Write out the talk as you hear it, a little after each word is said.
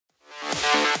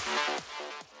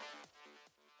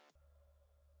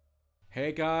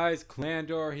Hey guys,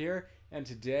 Clandor here, and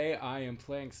today I am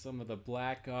playing some of the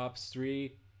Black Ops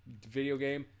 3 video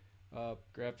game.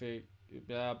 Graphic,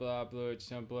 blah blah blah,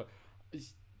 blah.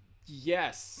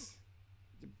 Yes,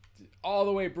 all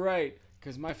the way bright,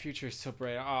 because my future is so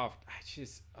bright. Oh,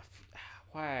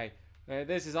 why?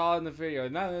 This is all in the video.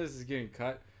 None of this is getting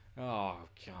cut. Oh,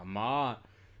 come on.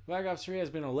 Black Ops 3 has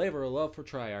been a labor of love for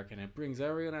Treyarch, and it brings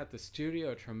everyone at the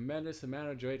studio a tremendous amount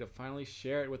of joy to finally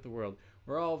share it with the world.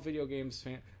 We're all video game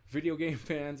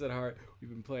fans at heart. We've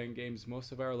been playing games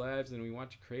most of our lives, and we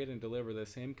want to create and deliver the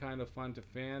same kind of fun to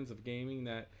fans of gaming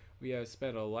that we have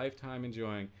spent a lifetime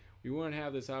enjoying. We wouldn't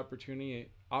have this opportunity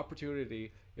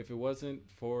if it wasn't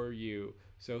for you.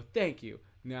 So thank you.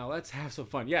 Now let's have some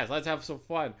fun. Yes, let's have some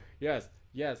fun. Yes,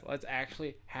 let's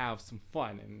actually have some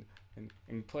fun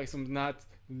and play some nuts.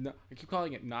 No, I keep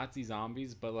calling it Nazi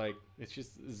zombies, but like it's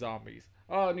just zombies.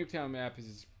 Oh, Nuketown map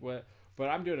is what. But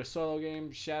I'm doing a solo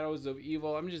game, Shadows of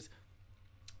Evil.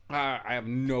 I have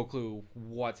no clue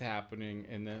what's happening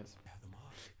in this.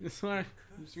 This one,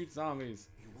 street zombies.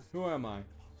 Who am I?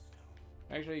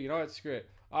 Actually, you know what? Screw it.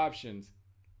 Options.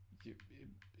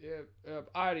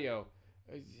 Audio.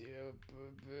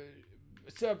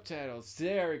 Subtitles.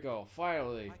 There we go.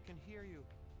 Finally. I can hear you.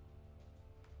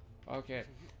 Okay.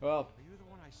 Well. Are you the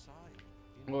one I saw?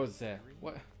 What was that?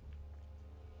 What?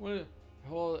 What?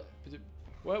 Hold.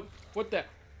 What the?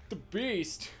 The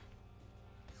beast?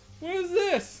 What is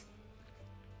this?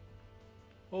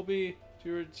 Will be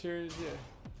to return.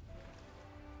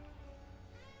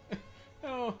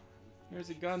 Oh,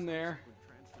 there's a gun there.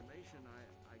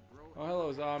 Oh,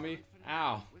 hello, zombie.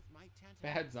 Ow.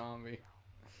 Bad zombie.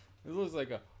 This looks like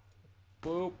a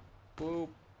boop, boop,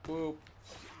 boop.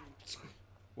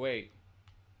 Wait.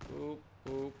 Boop,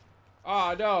 boop.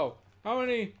 Oh, no. How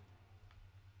many?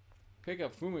 Pick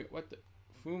up what the?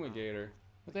 Fumigator.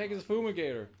 What the heck is a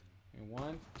fumigator? Okay,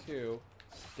 1, 2,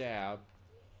 stab.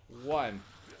 1.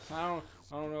 I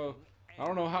don't know. I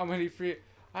don't know how many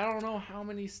I don't know how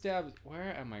many stabs.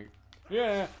 Where am I?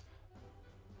 Yeah.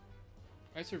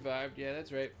 I survived. Yeah,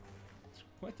 that's right.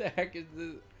 What the heck is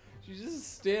this? She's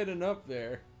just standing up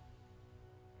there.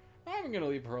 I'm gonna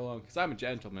leave her alone because I'm a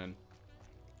gentleman.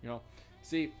 You know.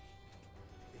 See,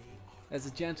 as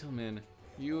a gentleman,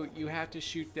 you have to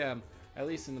shoot them. At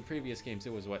least in the previous games,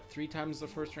 it was what, 3 times the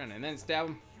first round and then stab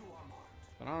them?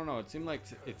 But I don't know, it seemed like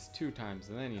it's 2 times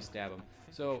and then you stab them.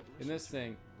 So in this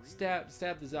thing, stab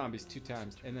the zombies 2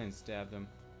 times and then stab them.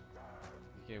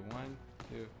 Okay, 1,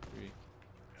 2, 3.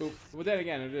 Boop. Well, then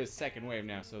again, it is second wave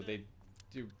now, so they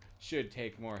should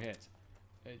take more hits.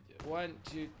 1,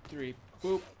 2, 3.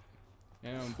 Boop.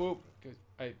 And boop.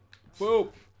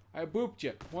 Boop. I booped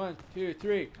you. 1, 2,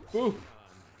 3. Boop.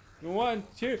 1,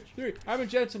 2, 3. I'm a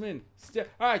gentleman.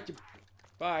 Alright.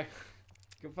 Bye.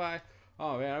 Goodbye.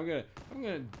 Oh man, I'm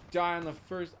gonna die on the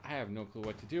first. I have no clue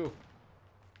what to do.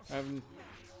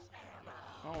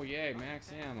 Oh yay,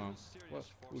 max ammo. What?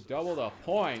 Ooh, double the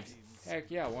points.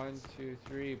 Heck yeah. 1, 2,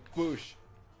 3. Boosh.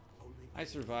 I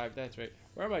survived. That's right.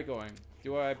 Where am I going?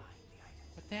 What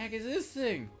the heck is this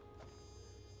thing?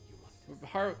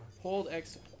 Hold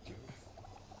X.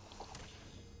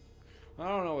 I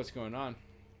don't know what's going on.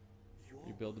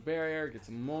 Rebuild the barrier, get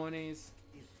some monies.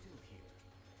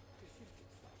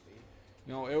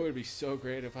 You know, it would be so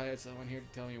great if I had someone here to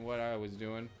tell me what I was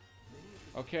doing.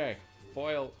 Okay,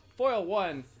 foil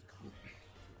 1.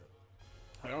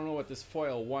 I don't know what this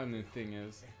foil 1 thing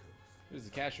is. This is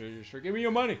the cash register. Give me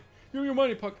your money. Give me your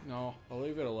money, Puck. No, I'll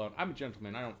leave it alone. I'm a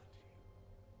gentleman. I don't.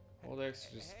 Hold X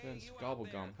dispense gobble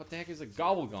gum. What the heck is a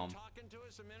gobble gum?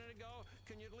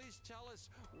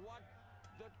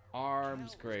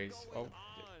 Arms grace. Oh.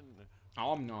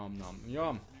 Om nom nom.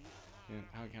 Yum.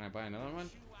 How can I buy another one?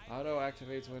 Auto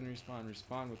activates when respawn.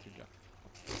 Respawn with your gun.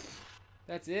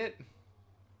 That's it?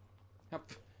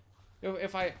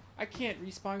 If I can't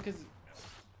respawn because.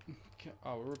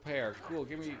 Oh, repair. Cool.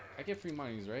 Give me. I get free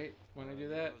monies, right? When I do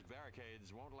that?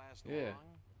 Yeah.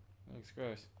 That looks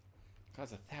gross.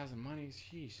 Costs 1,000 monies.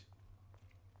 Sheesh.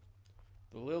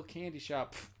 The little candy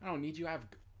shop. I don't need you. I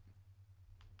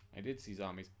did see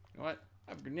zombies. You know what?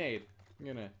 I have a grenade. I'm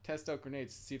gonna test out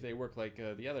grenades to see if they work like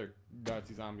the other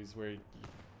Nazi zombies where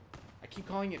I keep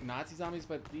calling it Nazi zombies,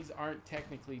 but these aren't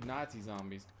technically Nazi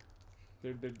zombies.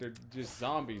 They're just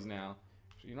zombies now.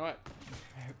 So you know what?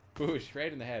 Boosh,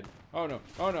 right in the head. Oh no.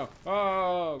 Oh no.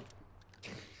 Oh.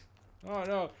 Oh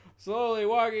no. Slowly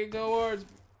walking towards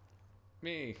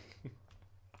me.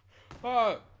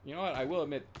 Oh, you know what? I will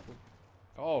admit.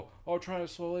 Oh, trying to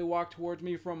slowly walk towards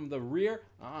me from the rear?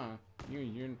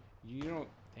 You don't.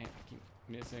 Damn, I keep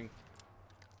missing.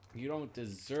 You don't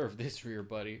deserve this rear,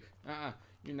 buddy.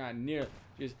 You're not near.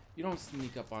 Just you don't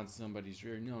sneak up on somebody's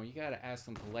rear. No, you gotta ask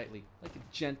them politely, like a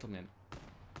gentleman.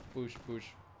 Boosh, boosh,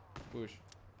 boosh.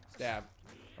 Stab.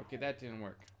 Okay, that didn't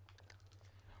work.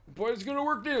 But it's gonna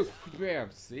work now. Bam.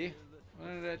 See?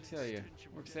 What did I tell you?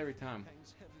 Works every time.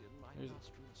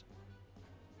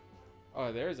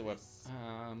 There's a whip.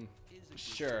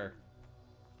 Sure.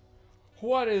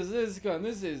 What is this gun?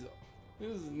 This is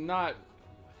not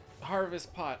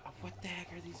harvest pod. What the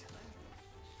heck are these?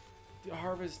 The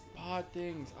harvest pod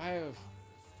things.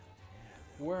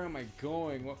 Where am I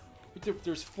going? What?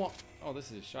 There's oh,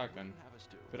 this is a shotgun.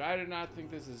 But I did not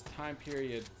think this is time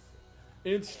period.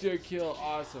 Insta kill.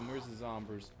 Awesome. Where's the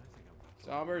zombies?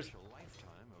 Zombies.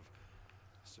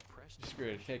 Screw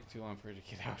it. It take too long for her to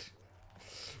get out.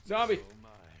 Zombie.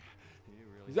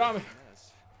 Zombie.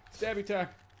 Stabby time.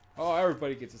 Oh,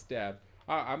 everybody gets a stab.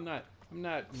 I'm not,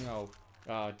 you know,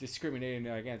 discriminating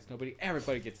against nobody.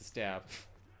 Everybody gets a stab.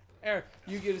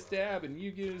 You get a stab and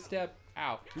you get a stab.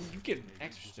 Ow. You get an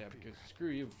extra stab because screw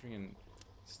you, freaking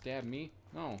stab me.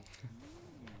 No.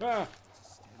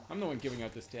 I'm the one giving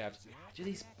out the stabs. Do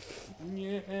these?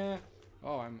 Yeah.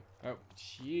 Oh, oh,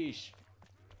 sheesh.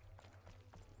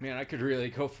 Man, I could really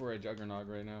go for a juggernaut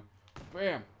right now.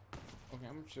 Bam. Okay,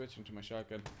 I'm switching to my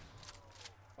shotgun.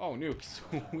 Oh, nuke.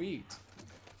 Sweet.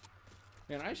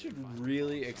 Man, I should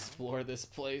really explore this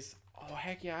place. Oh,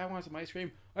 heck yeah, I want some ice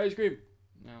cream. Ice cream.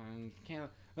 No, I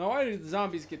can't. Now, why did the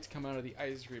zombies get to come out of the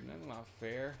ice cream? That's not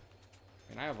fair.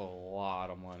 And I have a lot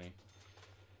of money.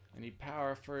 I need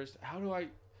power first. How do I...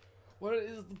 What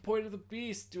is the point of the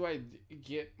beast? Do I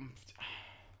get...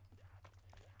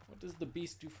 What does the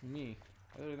beast do for me?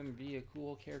 Other than be a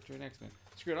cool character in X-Men.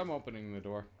 Screw it, I'm opening the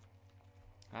door.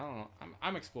 I don't know.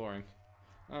 I'm exploring.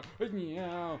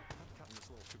 Yeah.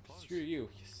 Screw you.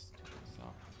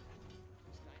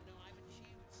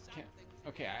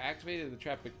 Okay, I activated the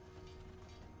trap, but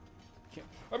can't.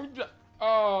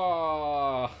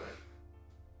 Oh.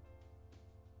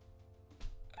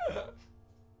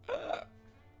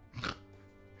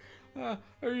 I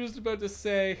was just about to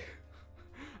say,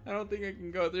 I don't think I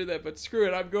can go through that, but screw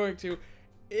it, I'm going to.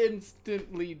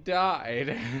 Instantly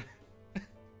died.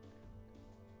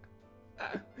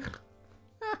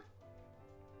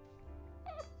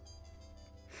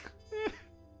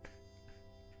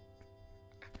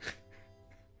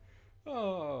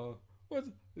 Oh, what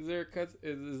is there a cut?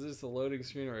 Is this a loading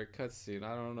screen or a cutscene?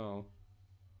 I don't know.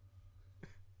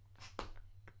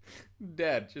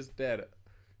 Dead, just dead.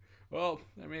 Well,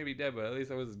 I may be dead, but at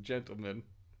least I was a gentleman.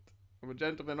 I'm a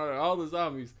gentleman. All the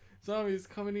zombies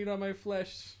come and eat on my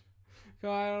flesh.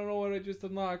 I don't know what I just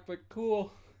unlocked, but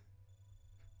cool.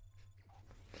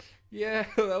 Yeah,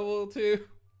 level 2.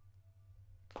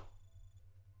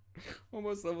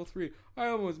 Almost level 3. I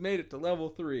almost made it to level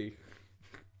 3.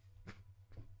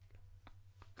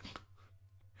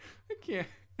 I can't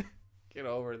get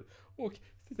over it. Okay,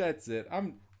 that's it.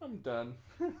 I'm done.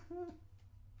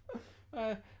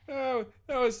 Oh,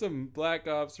 that was some Black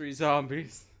Ops 3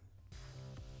 zombies.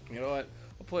 You know what?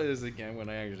 I'll play this again when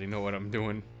I actually know what I'm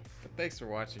doing. But thanks for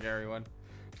watching, everyone.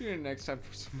 Tune in next time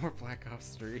for some more Black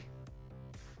Ops 3.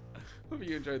 Hope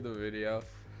you enjoyed the video.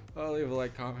 Leave a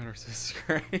like, comment, or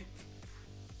subscribe.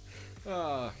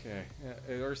 Okay.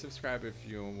 Or subscribe if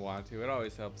you want to. It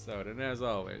always helps out. And as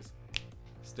always,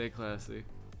 stay classy.